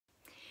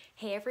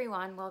Hey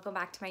everyone, welcome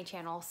back to my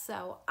channel.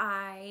 So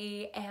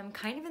I am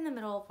kind of in the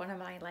middle of one of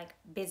my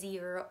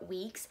busier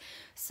weeks,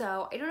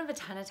 so I don't have a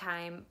ton of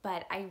time,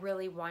 but I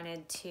really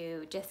wanted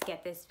to just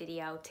get this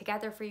video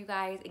together for you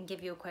guys and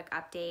give you a quick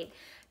update.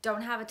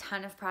 Don't have a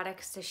ton of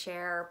products to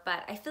share,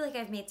 but I feel like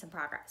I've made some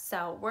progress.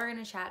 So we're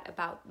gonna chat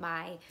about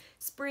my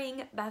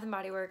spring Bath &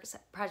 Body Works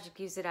Project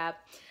Use It Up.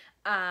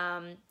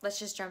 Let's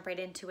just jump right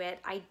into it.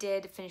 I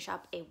did finish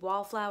up a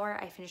wallflower.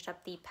 I finished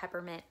up the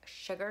peppermint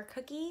sugar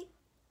cookie.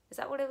 Is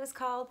that what it was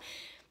called?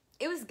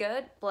 It was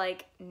good,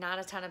 not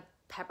a ton of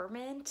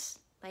peppermint.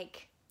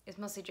 It's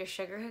mostly just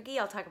sugar cookie.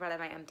 I'll talk about it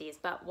in my empties.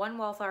 But one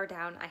wallflower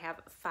down, I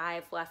have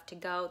 5 left to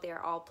go. They're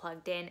all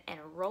plugged in and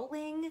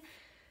rolling.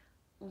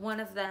 One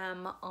of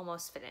them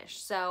almost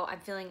finished. So I'm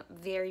feeling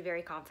very,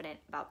 very confident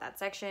about that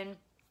section.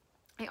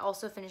 I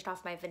also finished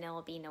off my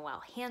Vanilla Bean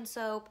Noel hand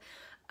soap.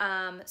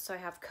 So I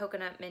have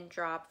coconut mint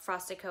drop,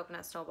 frosted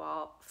coconut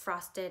snowball,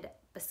 frosted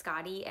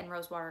biscotti, and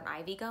rosewater and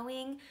ivy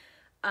going.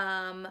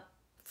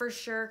 For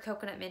sure,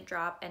 coconut mint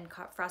drop and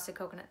frosted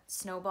coconut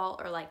snowball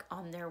are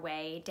on their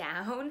way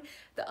down.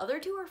 The other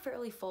 2 are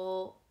fairly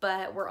full,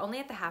 but we're only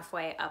at the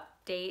halfway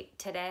update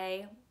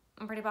today.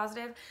 I'm pretty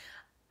positive.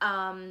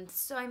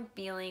 So I'm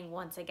feeling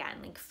once again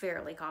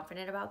fairly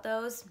confident about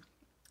those.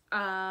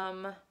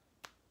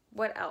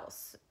 What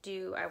else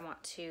do I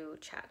want to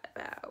chat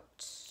about?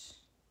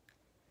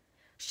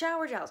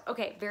 Shower gels.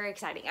 Okay, very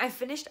exciting. I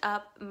finished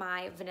up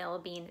my Vanilla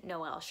Bean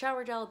Noel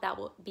shower gel. That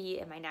will be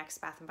in my next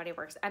Bath & Body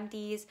Works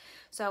empties.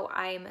 So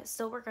I'm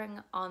still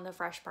working on the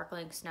Fresh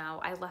Sparkling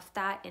Snow. I left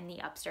that in the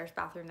upstairs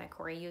bathroom that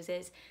Corey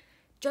uses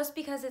just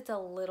because it's a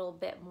little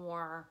bit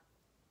more,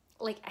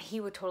 he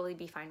would totally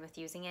be fine with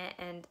using it,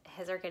 and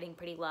his are getting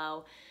pretty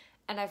low.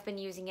 And I've been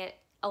using it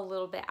a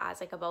little bit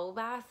as a bubble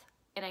bath,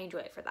 and I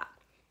enjoy it for that.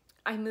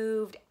 I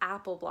moved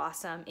Apple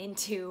Blossom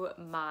into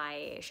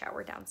my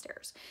shower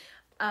downstairs.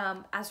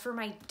 As for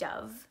my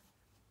Dove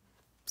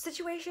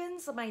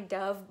situations, my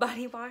Dove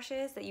body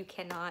washes that you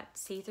cannot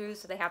see through,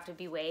 so they have to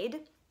be weighed.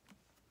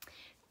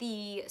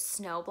 The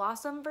Snow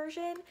Blossom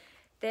version,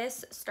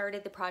 this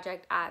started the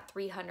project at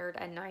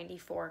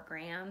 394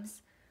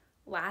 grams.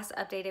 Last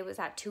updated was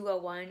at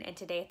 201, and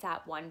today it's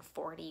at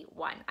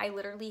 141. I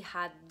literally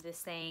had this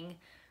thing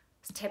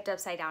tipped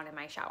upside down in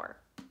my shower.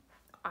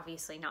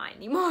 Obviously not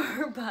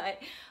anymore, but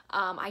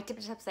I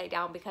tipped it upside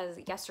down because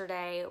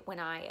yesterday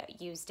when I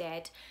used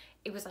it,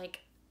 it was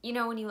you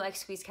know when you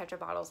squeeze ketchup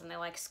bottles and they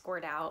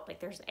squirt out,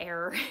 there's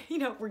air,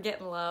 we're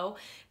getting low.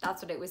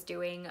 That's what it was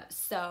doing.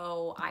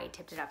 So I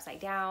tipped it upside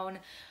down.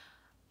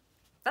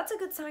 That's a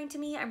good sign to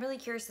me. I'm really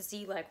curious to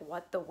see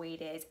what the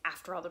weight is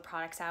after all the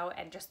product's out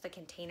and just the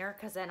container,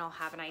 because then I'll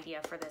have an idea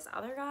for this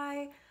other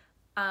guy.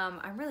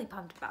 I'm really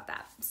pumped about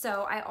that.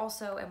 So I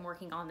also am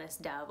working on this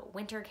Dove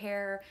Winter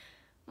Care.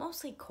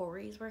 Mostly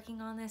Corey's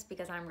working on this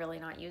because I'm really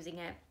not using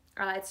it.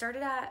 It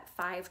started at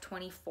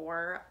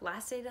 524.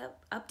 Last day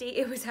update,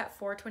 it was at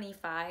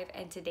 425,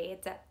 and today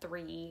it's at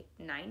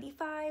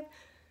 395.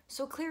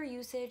 So clear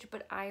usage,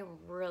 but I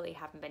really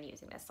haven't been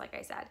using this, like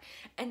I said.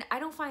 And I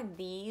don't find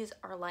these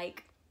are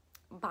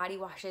body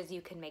washes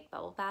you can make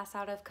bubble baths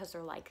out of, because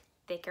they're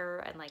thicker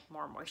and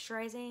more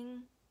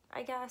moisturizing,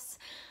 I guess.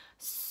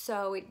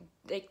 So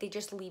they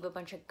just leave a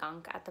bunch of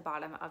gunk at the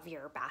bottom of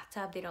your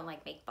bathtub. They don't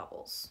make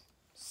bubbles.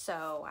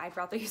 So I'd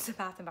rather use the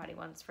Bath & Body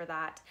ones for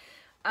that.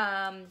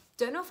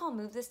 Don't know if I'll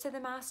move this to the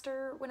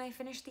master when I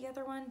finish the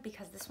other one,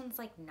 because this one's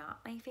not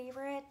my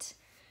favorite,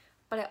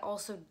 but I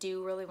also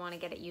do really want to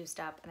get it used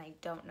up, and I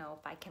don't know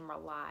if I can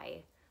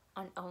rely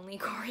on only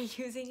Corey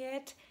using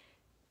it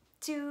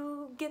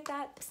to get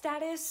that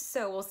status,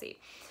 so we'll see.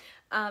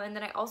 And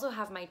then I also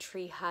have my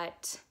Tree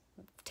Hut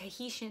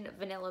Tahitian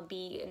Vanilla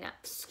Bean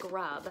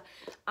Scrub.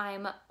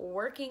 I'm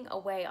working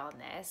away on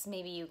this,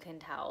 maybe you can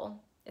tell.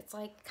 It's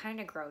kind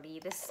of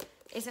grody. This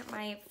isn't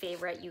my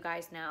favorite, you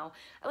guys know.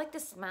 I like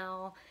the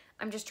smell.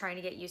 I'm just trying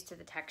to get used to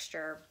the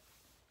texture.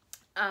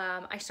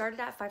 I started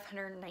at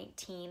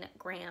 519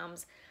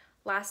 grams.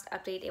 Last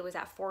update, it was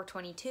at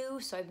 422,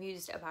 so I've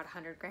used about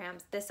 100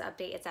 grams. This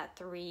update, it's at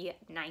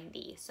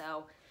 390,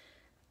 so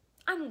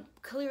I'm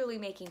clearly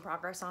making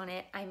progress on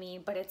it.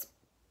 But it's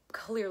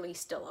clearly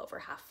still over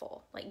half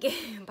full.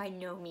 By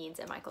no means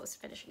am I close to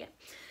finishing it.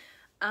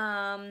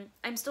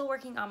 I'm still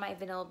working on my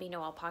Vanilla Bean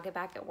Noel pocket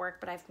bag at work,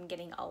 but I've been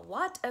getting a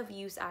lot of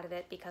use out of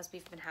it because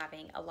we've been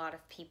having a lot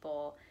of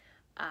people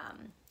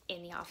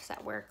in the office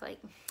at work.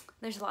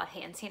 There's a lot of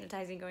hand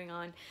sanitizing going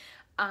on.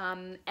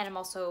 And I'm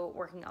also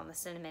working on the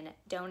cinnamon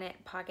donut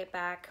pocket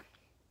bag.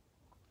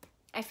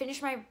 I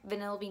finished my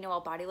Vanilla Bean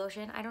Noel body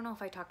lotion. I don't know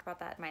if I talked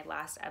about that in my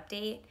last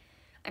update.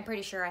 I'm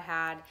pretty sure I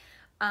had.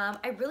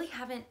 I really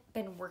haven't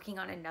been working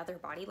on another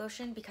body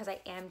lotion because I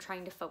am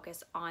trying to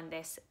focus on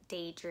this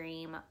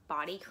Daydream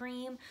body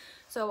cream.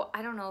 So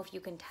I don't know if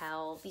you can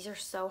tell. These are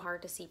so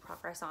hard to see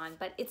progress on,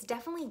 but it's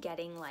definitely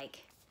getting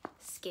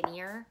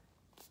skinnier.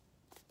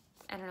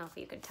 I don't know if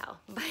you can tell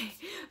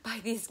by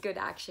these good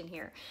action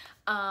here.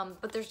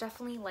 But there's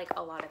definitely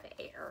a lot of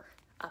air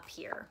up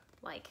here,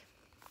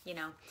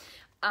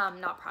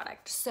 not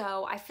product.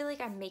 So I feel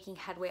like I'm making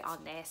headway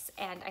on this,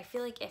 and I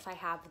feel like if I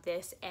have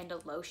this and a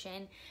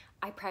lotion,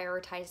 I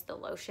prioritize the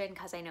lotion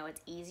because I know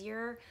it's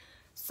easier.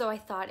 So I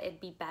thought it'd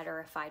be better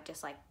if I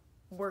just like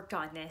worked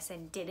on this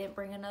and didn't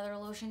bring another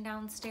lotion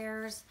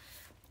downstairs.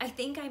 I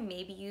think I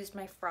maybe used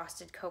my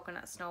Frosted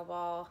Coconut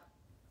Snowball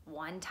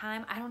one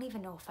time. I don't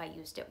even know if I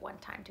used it one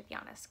time, to be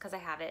honest, because I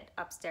have it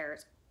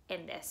upstairs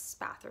in this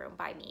bathroom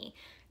by me,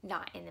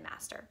 not in the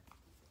master.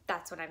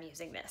 That's when I'm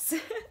using this.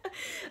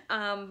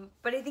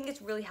 But I think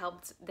it's really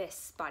helped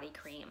this body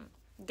cream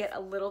get a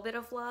little bit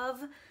of love.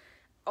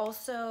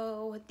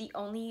 Also, the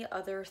only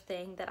other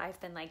thing that I've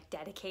been like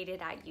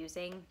dedicated at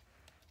using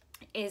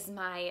is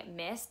my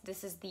mist.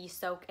 This is the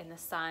Soak in the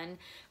Sun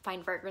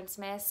Fine Fragrance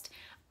Mist.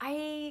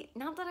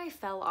 Not that I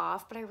fell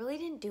off, but I really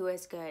didn't do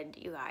as good,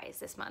 you guys,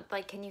 this month.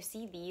 Like, can you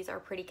see these are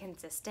pretty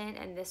consistent?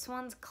 And this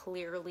one's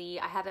clearly,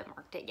 I haven't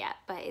marked it yet,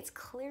 but it's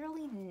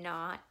clearly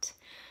not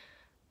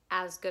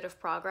as good of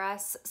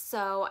progress.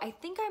 So I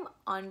think I'm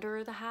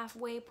under the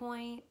halfway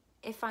point.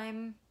 If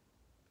I'm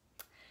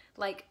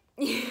like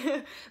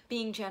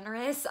being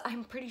generous,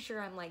 I'm pretty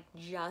sure I'm like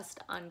just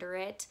under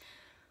it.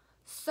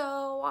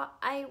 So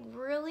I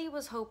really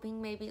was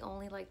hoping maybe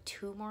only like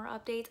 2 more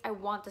updates. I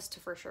want this to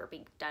for sure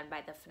be done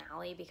by the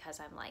finale because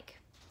I'm like,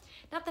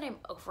 not that I'm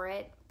over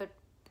it, but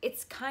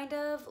it's kind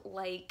of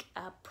like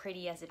a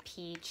Pretty as a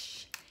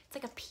Peach. It's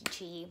like a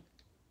peachy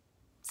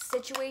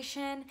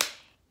situation.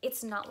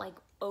 It's not like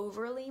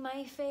overly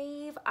my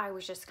fave. I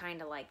was just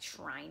kind of like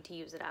trying to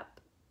use it up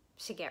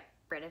to get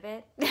rid of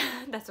it.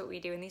 That's what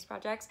we do in these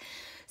projects.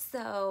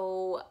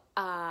 So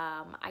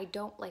I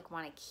don't like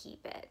want to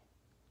keep it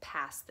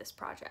past this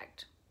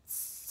project.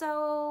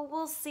 So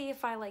we'll see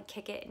if I like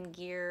kick it in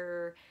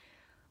gear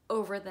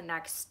over the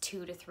next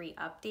 2 to 3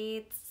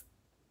 updates.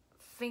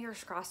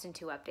 Fingers crossed in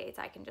 2 updates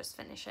I can just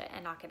finish it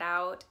and knock it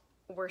out.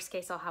 Worst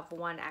case, I'll have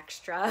 1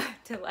 extra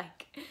to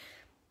like,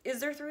 is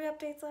there 3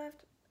 updates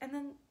left? And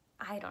then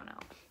I don't know.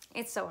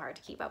 It's so hard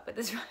to keep up with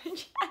this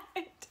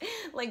project.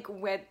 Like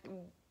with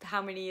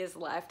how many is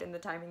left and the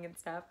timing and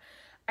stuff.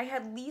 I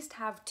at least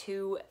have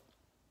 2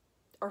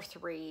 or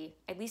 3,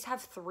 at least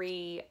have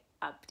 3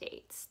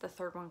 updates. The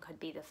 3rd one could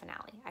be the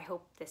finale. I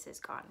hope this is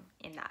gone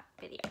in that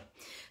video.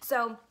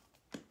 So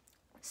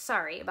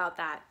sorry about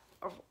that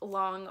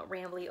long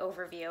rambly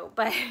overview,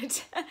 but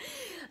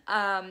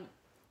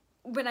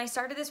when I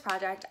started this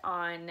project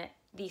on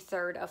the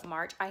 3rd of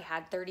March, I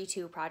had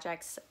 32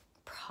 products.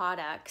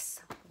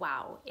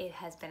 Wow, it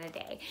has been a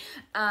day.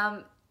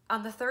 On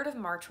the 3rd of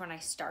March when I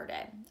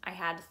started, I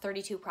had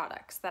 32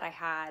 products that I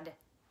had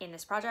in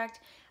this project.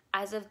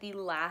 As of the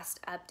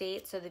last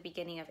update, so the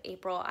beginning of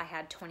April, I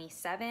had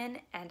 27,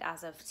 and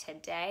as of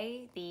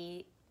today,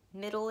 the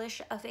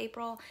middle-ish of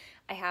April,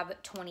 I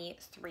have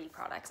 23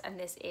 products, and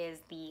this is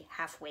the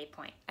halfway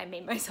point. I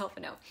made myself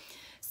a note.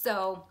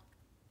 So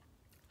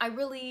I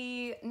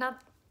really,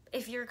 not,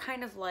 if you're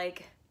kind of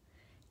like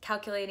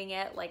calculating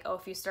it, like, oh,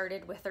 if you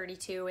started with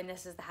 32 and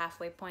this is the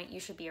halfway point, you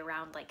should be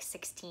around like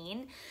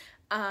 16.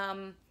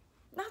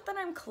 Not that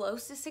I'm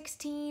close to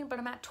 16, but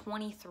I'm at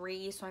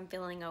 23, so I'm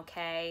feeling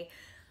okay.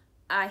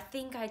 I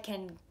think I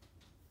can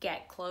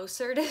get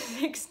closer to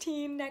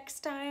 16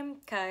 next time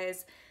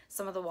because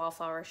some of the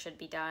wallflowers should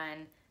be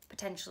done,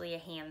 potentially a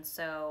hand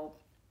soap,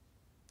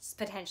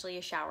 potentially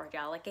a shower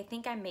gel. Like, I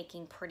think I'm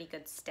making pretty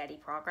good steady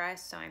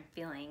progress, so I'm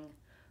feeling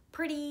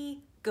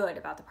pretty good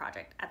about the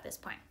project at this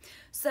point.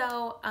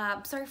 So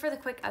sorry for the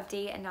quick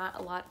update and not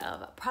a lot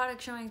of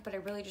product showings, but I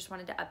really just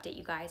wanted to update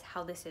you guys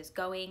how this is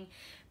going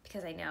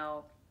because I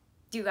know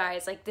you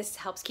guys, like, this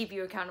helps keep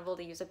you accountable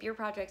to use up your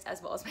projects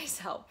as well as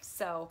myself.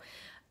 So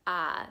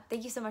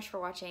thank you so much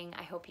for watching.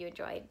 I hope you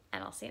enjoyed,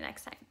 and I'll see you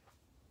next time.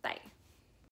 Bye.